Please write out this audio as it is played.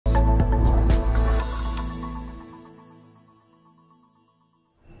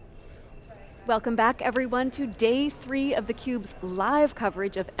Welcome back everyone to day 3 of theCUBE's live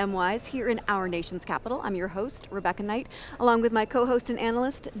coverage of mWISE here in our nation's capital. I'm your host, Rebecca Knight, along with my co-host and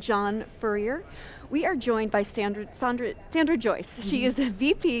analyst, John Furrier. We are joined by Sandra Joyce. She is the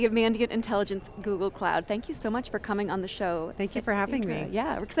VP of Mandiant Intelligence, Google Cloud. Thank you so much for coming on the show. Thank you for having me.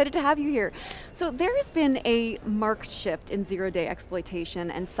 Yeah, we're excited to have you here. So there has been a marked shift in zero-day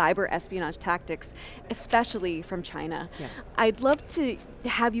exploitation and cyber espionage tactics, especially from China. Yeah. I'd love to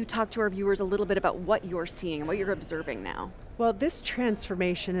have you talk to our viewers a little bit about what you're seeing and what you're observing now. Well, this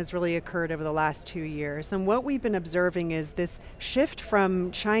transformation has really occurred over the last 2 years, and what we've been observing is this shift from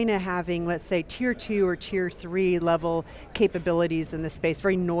China having, let's say, tier 2 or tier 3 level capabilities in the space,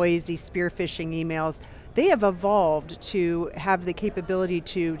 very noisy, spear phishing emails. They have evolved to have the capability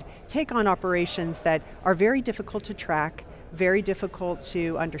to take on operations that are very difficult to track, very difficult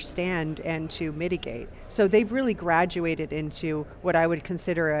to understand and to mitigate. So they've really graduated into what I would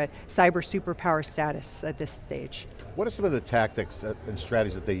consider a cyber superpower status at this stage. What are some of the tactics and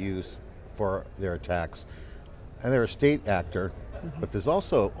strategies that they use for their attacks? And they're a state actor, but there's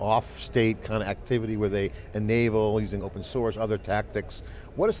also off-state kind of activity where they enable, using open source, other tactics.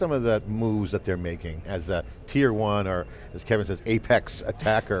 What are some of the moves that they're making as a tier 1, or as Kevin says, apex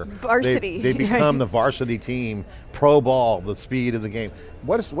attacker? Varsity. They become the varsity team, pro ball, the speed of the game.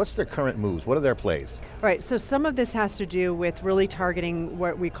 What's their current moves? What are their plays? Right, so some of this has to do with really targeting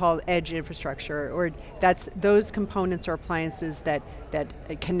what we call edge infrastructure, or that's those components or appliances that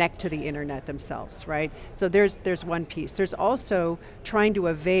connect to the internet themselves, right? So there's one piece. There's also trying to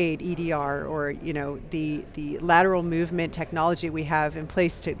evade EDR, or the lateral movement technology we have in place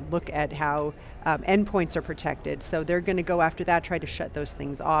to look at how endpoints are protected. So they're going to go after that, try to shut those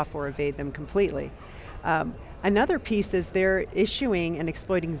things off or evade them completely. Another piece is they're issuing and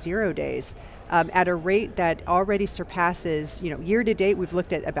exploiting 0 days at a rate that already surpasses, year to date we've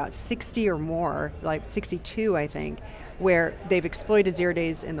looked at about 60 or more, like 62 I think, where they've exploited 0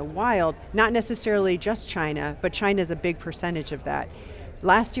 days in the wild, not necessarily just China, but China's a big percentage of that.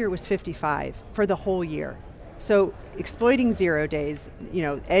 Last year it was 55 for the whole year. So exploiting 0 days,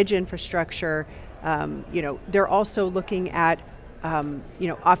 edge infrastructure, they're also looking at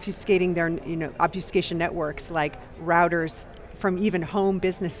obfuscating their, obfuscation networks like routers from even home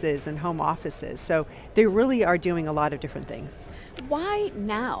businesses and home offices. So they really are doing a lot of different things. Why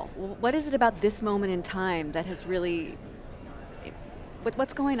now? What is it about this moment in time that has really,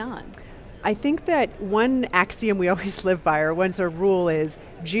 what's going on? I think that one axiom we always live by, or one sort of rule, is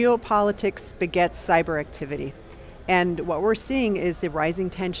geopolitics begets cyber activity. And what we're seeing is the rising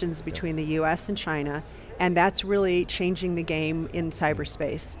tensions between the US and China, and that's really changing the game in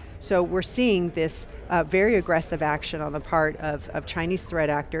cyberspace. So we're seeing this very aggressive action on the part of Chinese threat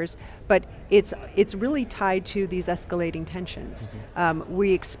actors, but it's really tied to these escalating tensions.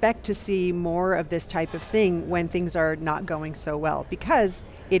 We expect to see more of this type of thing when things are not going so well, because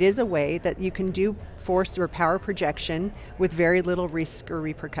it is a way that you can do force or power projection with very little risk or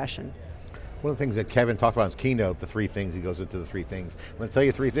repercussion. One of the things that Kevin talked about in his keynote, the 3 things, he goes into the 3 things. I'm going to tell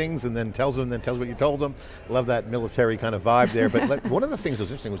you 3 things and then tells them, and then tells what you told them. Love that military kind of vibe there, but one of the things that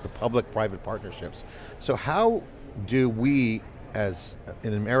was interesting was the public-private partnerships. So how do we, as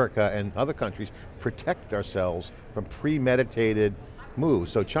in America and other countries, protect ourselves from premeditated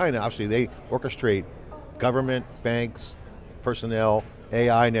moves? So China, obviously they orchestrate government, banks, personnel,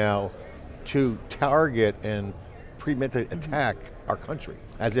 AI now, to target and premeditated attack our country,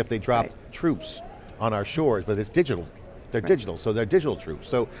 as if they dropped troops on our shores, but it's digital. They're digital, so they're digital troops.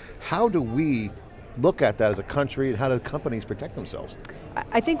 So how do we look at that as a country, and how do companies protect themselves?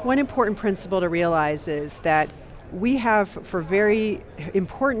 I think one important principle to realize is that we have, for very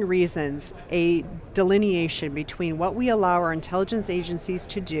important reasons, a delineation between what we allow our intelligence agencies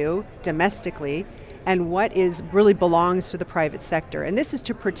to do domestically and what really belongs to the private sector. And this is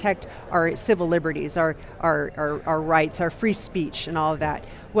to protect our civil liberties, our rights, our free speech and all of that.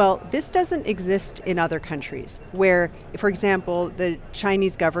 Well, this doesn't exist in other countries where, for example, the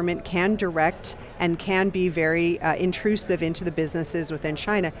Chinese government can direct and can be very intrusive into the businesses within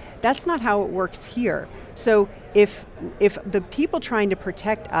China. That's not how it works here. So if the people trying to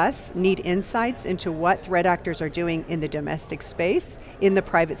protect us need insights into what threat actors are doing in the domestic space, in the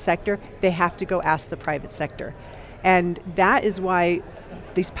private sector, they have to go ask the private sector. And that is why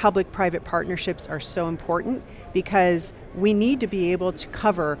these public-private partnerships are so important, because we need to be able to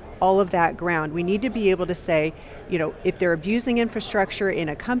cover all of that ground. We need to be able to say, if they're abusing infrastructure in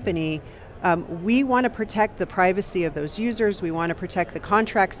a company, we want to protect the privacy of those users, we want to protect the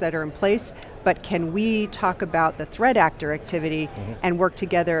contracts that are in place, but can we talk about the threat actor activity and work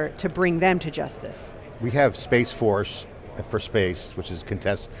together to bring them to justice? We have Space Force for space, which is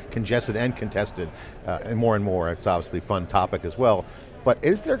congested and contested, and more, it's obviously a fun topic as well. But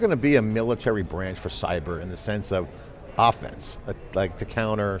is there going to be a military branch for cyber in the sense of offense, like to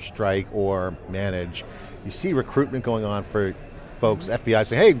counter, strike, or manage? You see recruitment going on for folks, FBI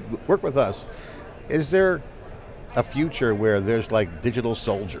saying, hey, work with us. Is there a future where there's like digital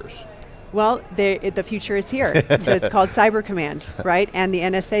soldiers? Well, the future is here. So it's called Cyber Command, right? And the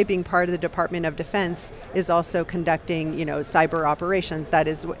NSA, being part of the Department of Defense, is also conducting, cyber operations. That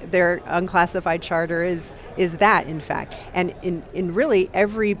is, their unclassified charter is that, in fact. And in really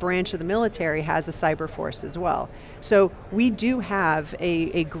every branch of the military has a cyber force as well. So we do have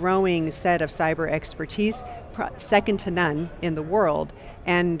a growing set of cyber expertise, second to none in the world.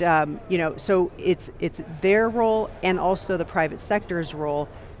 And so it's their role and also the private sector's role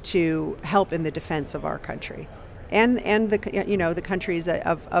to help in the defense of our country, and the the countries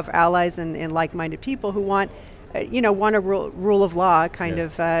of allies and like-minded people who want a rule of law kind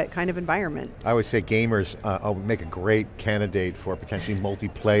of environment. I always say gamers make a great candidate for potentially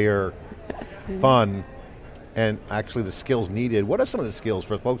multiplayer fun, and actually the skills needed. What are some of the skills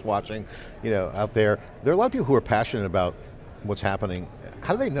for folks watching, out there? There are a lot of people who are passionate about what's happening.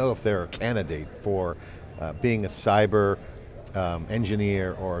 How do they know if they're a candidate for being a cyber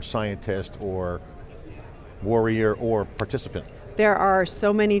engineer or scientist or warrior or participant? There are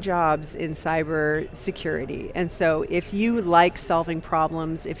so many jobs in cyber security, and so if you like solving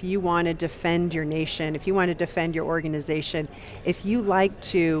problems, if you want to defend your nation, if you want to defend your organization, if you like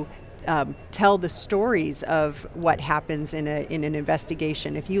to tell the stories of what happens in an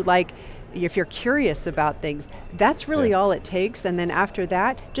investigation, if you're curious about things, that's really all it takes. And then after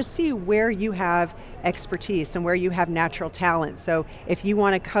that, just see where you have expertise and where you have natural talent. So if you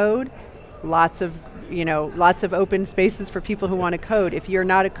want to code, lots of open spaces for people who want to code. If you're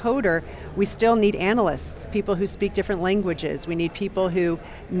not a coder, we still need analysts, people who speak different languages. We need people who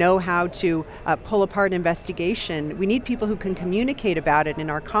know how to pull apart investigation. We need people who can communicate about it in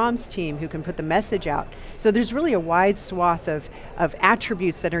our comms team, who can put the message out. So there's really a wide swath of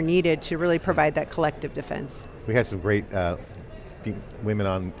attributes that are needed to really provide that collective defense. We had some great women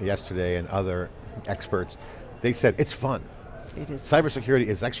on yesterday and other experts. They said it's fun. It is. Cybersecurity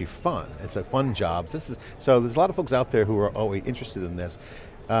is actually fun. It's a fun job. So there's a lot of folks out there who are always interested in this.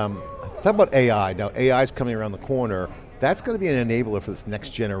 Talk about AI. Now AI is coming around the corner. That's going to be an enabler for this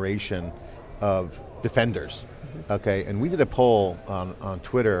next generation of defenders. Okay, and we did a poll on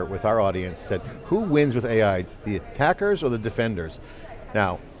Twitter with our audience, said, who wins with AI, the attackers or the defenders?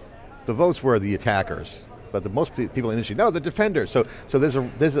 Now, the votes were the attackers, but the most people in the industry, no, the defenders. So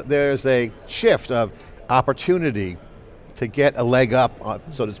there's a shift of opportunity to get a leg up,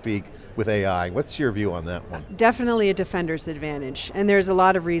 so to speak, with AI. What's your view on that one? Definitely a defender's advantage, and there's a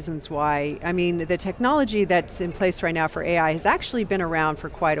lot of reasons why. I mean, the technology that's in place right now for AI has actually been around for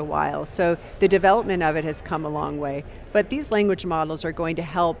quite a while, so the development of it has come a long way. But these language models are going to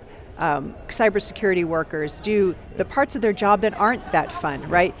help cybersecurity workers do the parts of their job that aren't that fun,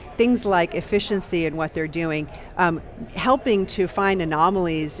 right? Things like efficiency in what they're doing, helping to find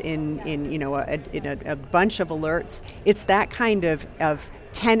anomalies in a bunch of alerts. It's that kind of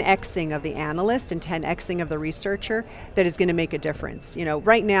 10xing of the analyst and 10xing of the researcher that is going to make a difference.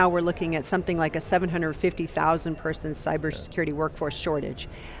 Right now we're looking at something like a 750,000 person cybersecurity workforce shortage.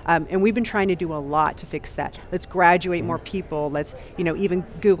 And we've been trying to do a lot to fix that. Let's graduate more people. Let's, even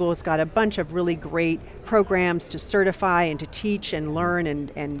Google's got a bunch of really great programs to certify and to teach and learn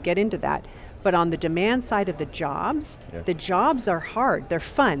and get into that. But on the demand side of the jobs are hard. They're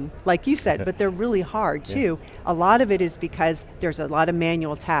fun, like you said, but they're really hard too. A lot of it is because there's a lot of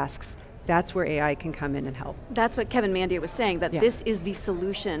manual tasks. That's where AI can come in and help. That's what Kevin Mandiant was saying, that this is the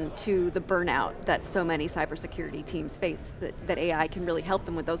solution to the burnout that so many cybersecurity teams face, that AI can really help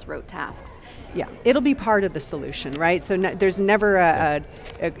them with those rote tasks. Yeah, it'll be part of the solution, right? So there's never a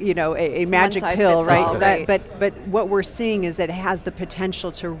magic pill, right? But what we're seeing is that it has the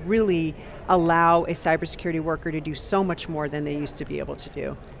potential to really allow a cybersecurity worker to do so much more than they used to be able to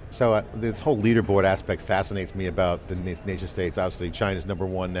do. So this whole leaderboard aspect fascinates me about the nation states. Obviously China's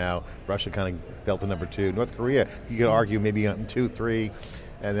 #1 now, Russia kind of fell to #2. North Korea, you could argue maybe on 2, 3,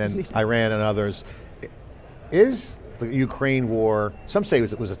 and then Iran and others. Is the Ukraine war, some say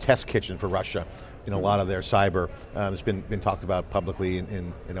it was a test kitchen for Russia, in a lot of their cyber. It's been talked about publicly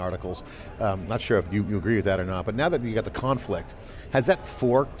in articles. Not sure if you agree with that or not, but now that you got the conflict, has that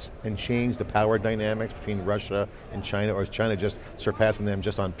forked and changed the power dynamics between Russia and China, or is China just surpassing them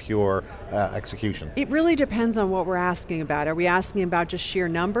just on pure execution? It really depends on what we're asking about. Are we asking about just sheer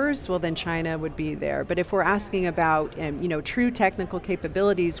numbers? Well, then China would be there. But if we're asking about true technical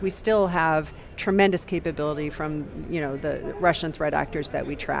capabilities, we still have tremendous capability from the Russian threat actors that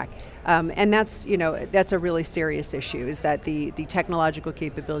we track. And that's a really serious issue, is that the technological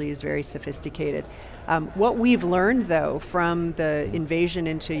capability is very sophisticated. What we've learned though from the invasion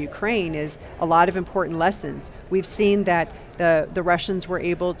into Ukraine is a lot of important lessons. We've seen that the Russians were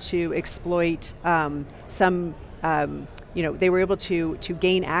able to exploit they were able to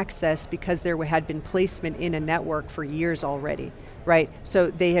gain access because there had been placement in a network for years already. Right,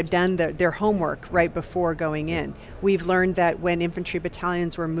 so they had done their homework right before going in. We've learned that when infantry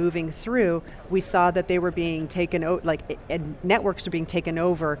battalions were moving through, we saw that they were being taken over, networks were being taken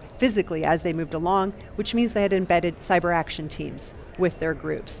over physically as they moved along, which means they had embedded cyber action teams with their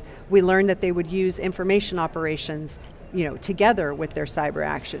groups. We learned that they would use information operations, together with their cyber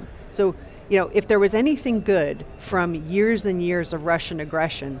actions. So, if there was anything good from years and years of Russian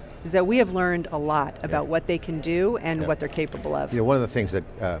aggression, is that we have learned a lot about what they can do and what they're capable of. One of the things that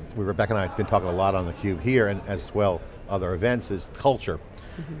Rebecca and I have been talking a lot on theCUBE here, and as well other events, is culture.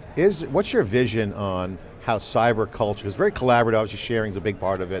 What's your vision on how cyber culture is very collaborative? Obviously sharing is a big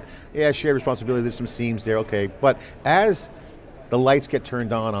part of it. Yeah, shared responsibility, there's some seams there, okay. But as the lights get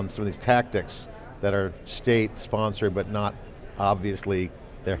turned on some of these tactics that are state-sponsored but not obviously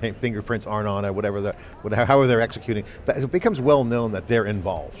their fingerprints aren't on it, however they're executing, but it becomes well known that they're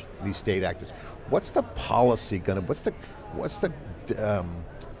involved, these state actors. What's the policy gonna, what's the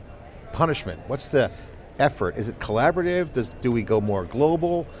punishment? What's the effort? Is it collaborative? Do we go more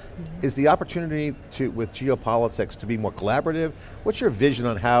global? Is the opportunity with geopolitics to be more collaborative? What's your vision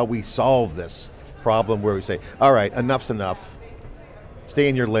on how we solve this problem where we say, all right, enough's enough, stay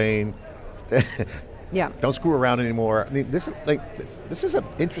in your lane, don't screw around anymore. I mean, this is an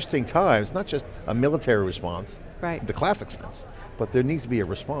interesting time. It's not just a military response, right, the classic sense, but there needs to be a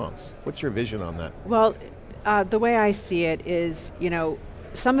response. What's your vision on that? Well, the way I see it is,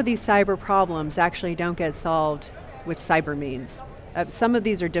 some of these cyber problems actually don't get solved with cyber means. Some of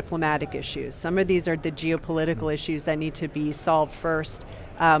these are diplomatic issues. Some of these are the geopolitical issues that need to be solved first.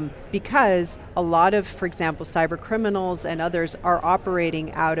 Because a lot of, for example, cyber criminals and others are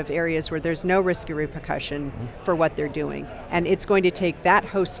operating out of areas where there's no risk of repercussion for what they're doing. And it's going to take that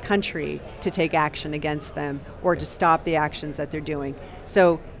host country to take action against them or to stop the actions that they're doing.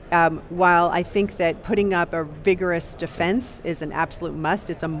 So while I think that putting up a vigorous defense is an absolute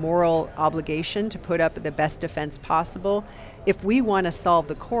must, it's a moral obligation to put up the best defense possible. If we want to solve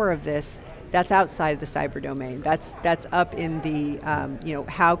the core of this, that's outside of the cyber domain. That's up in the,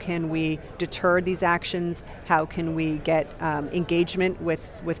 how can we deter these actions? How can we get engagement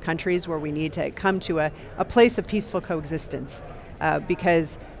with countries where we need to come to a place of peaceful coexistence?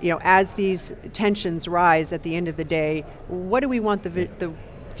 Because as these tensions rise at the end of the day, what do we want the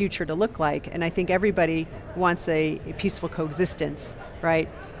future to look like? And I think everybody wants a peaceful coexistence, right?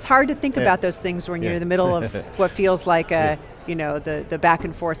 It's hard to think about those things when you're in the middle of what feels like the back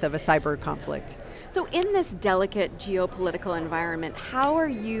and forth of a cyber conflict. So in this delicate geopolitical environment,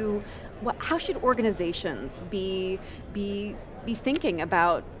 how should organizations be thinking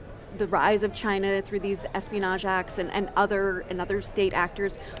about the rise of China through these espionage acts and other state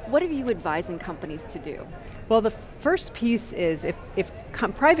actors? What are you advising companies to do? Well, the first piece is if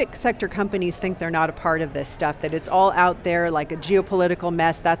private sector companies think they're not a part of this stuff, that it's all out there like a geopolitical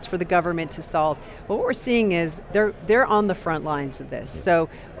mess, that's for the government to solve. What we're seeing is they're on the front lines of this. So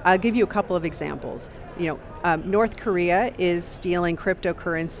I'll give you a couple of examples. North Korea is stealing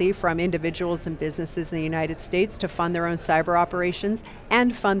cryptocurrency from individuals and businesses in the United States to fund their own cyber operations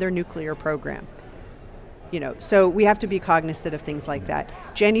and fund their nuclear program. So we have to be cognizant of things like that.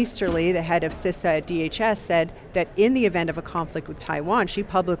 Jen Easterly, the head of CISA at DHS, said that in the event of a conflict with Taiwan, she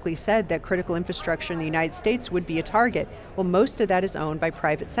publicly said that critical infrastructure in the United States would be a target. Well, most of that is owned by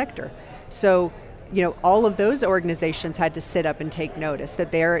private sector. So all of those organizations had to sit up and take notice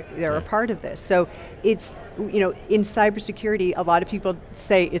that they're a part of this. So it's, in cybersecurity, a lot of people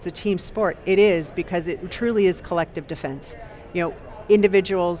say it's a team sport. It is, because it truly is collective defense.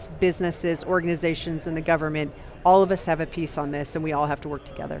 Individuals, businesses, organizations, and the government, all of us have a piece on this, and we all have to work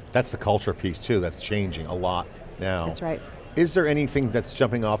together. That's the culture piece too, that's changing a lot now. That's right. Is there anything that's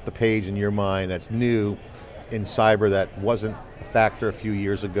jumping off the page in your mind that's new in cyber that wasn't a factor a few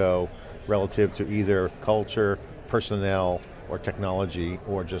years ago relative to either culture, personnel, or technology,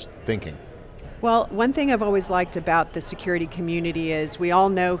 or just thinking? Well, one thing I've always liked about the security community is we all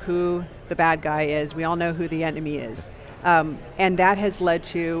know who the bad guy is, we all know who the enemy is. And that has led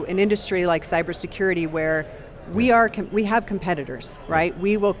to an industry like cybersecurity where we have competitors, right?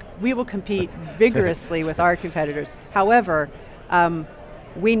 We will compete vigorously with our competitors. However,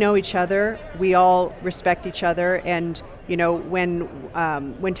 we know each other, we all respect each other, and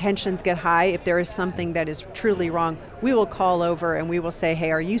when tensions get high, if there is something that is truly wrong, we will call over and we will say,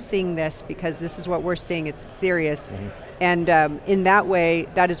 hey, are you seeing this? Because this is what we're seeing, it's serious. And in that way,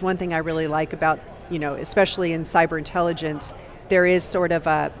 that is one thing I really like about, especially in cyber intelligence, there is sort of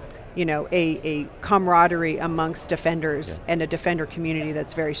a camaraderie amongst defenders and a defender community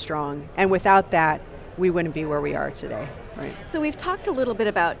that's very strong. And without that, we wouldn't be where we are today. Right. So we've talked a little bit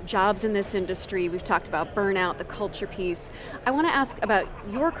about jobs in this industry, we've talked about burnout, the culture piece. I want to ask about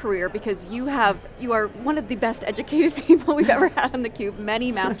your career because you are one of the best educated people we've ever had on theCUBE,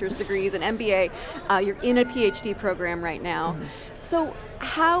 many master's degrees, an MBA, you're in a PhD program right now. So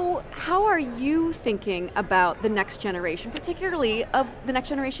how are you thinking about the next generation, particularly of the next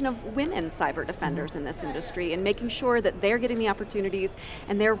generation of women cyber defenders in this industry, and making sure that they're getting the opportunities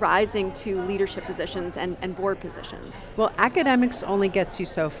and they're rising to leadership positions and board positions? Well, academics only gets you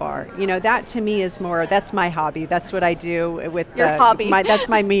so far. That to me is more, that's my hobby, that's what I do with your hobby. That's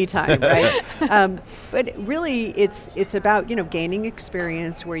my me time, right? But really it's about gaining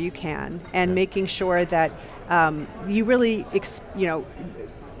experience where you can and making sure that you really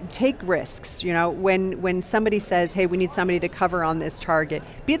take risks. When somebody says, hey, we need somebody to cover on this target,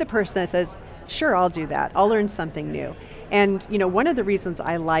 be the person that says, sure, I'll do that, I'll learn something new. And one of the reasons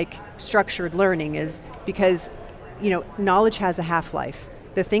I like structured learning is because knowledge has a half-life.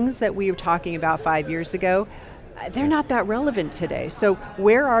 The things that we were talking about 5 years ago, they're not that relevant today. So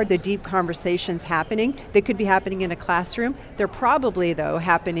where are the deep conversations happening? They could be happening in a classroom. They're probably, though,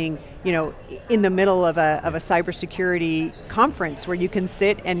 happening in the middle of a cybersecurity conference where you can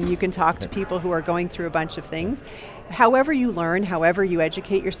sit and you can talk to people who are going through a bunch of things. However you learn, however you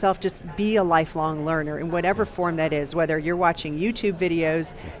educate yourself, just be a lifelong learner in whatever form that is, whether you're watching YouTube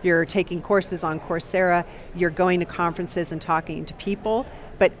videos, you're taking courses on Coursera, you're going to conferences and talking to people,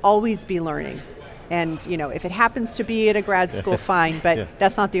 but always be learning. And if it happens to be at a grad school, fine, but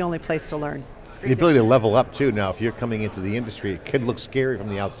that's not the only place to learn. The ability to level up too. Now, if you're coming into the industry, it could look scary from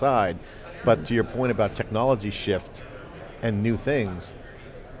the outside, but to your point about technology shift and new things,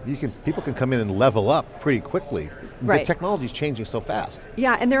 people can come in and level up pretty quickly. Right. The technology's changing so fast.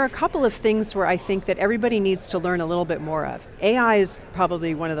 Yeah, and there are a couple of things where I think that everybody needs to learn a little bit more of. AI is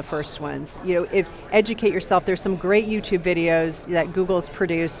probably one of the first ones. Educate yourself. There's some great YouTube videos that Google's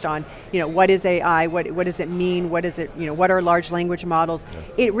produced on, what is AI, what does it mean, what is it, what are large language models.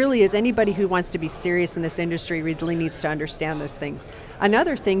 It really is, anybody who wants to be serious in this industry really needs to understand those things.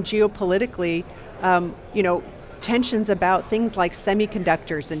 Another thing, geopolitically, tensions about things like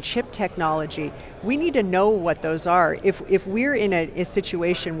semiconductors and chip technology. We need to know what those are. If we're in a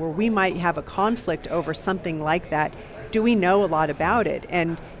situation where we might have a conflict over something like that, do we know a lot about it?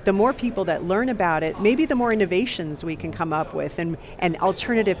 And the more people that learn about it, maybe the more innovations we can come up with and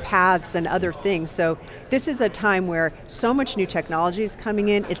alternative paths and other things. So this is a time where so much new technology is coming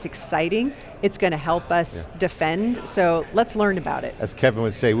in, it's exciting, it's going to help us defend, so let's learn about it. As Kevin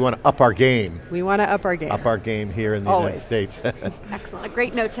would say, we want to up our game. We want to up our game. Up our game here in the United States. Excellent, a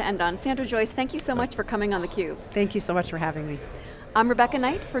great note to end on. Sandra Joyce, thank you so much for coming on theCUBE. Thank you so much for having me. I'm Rebecca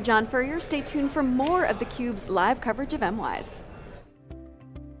Knight for John Furrier. Stay tuned for more of theCUBE's live coverage of mWISE.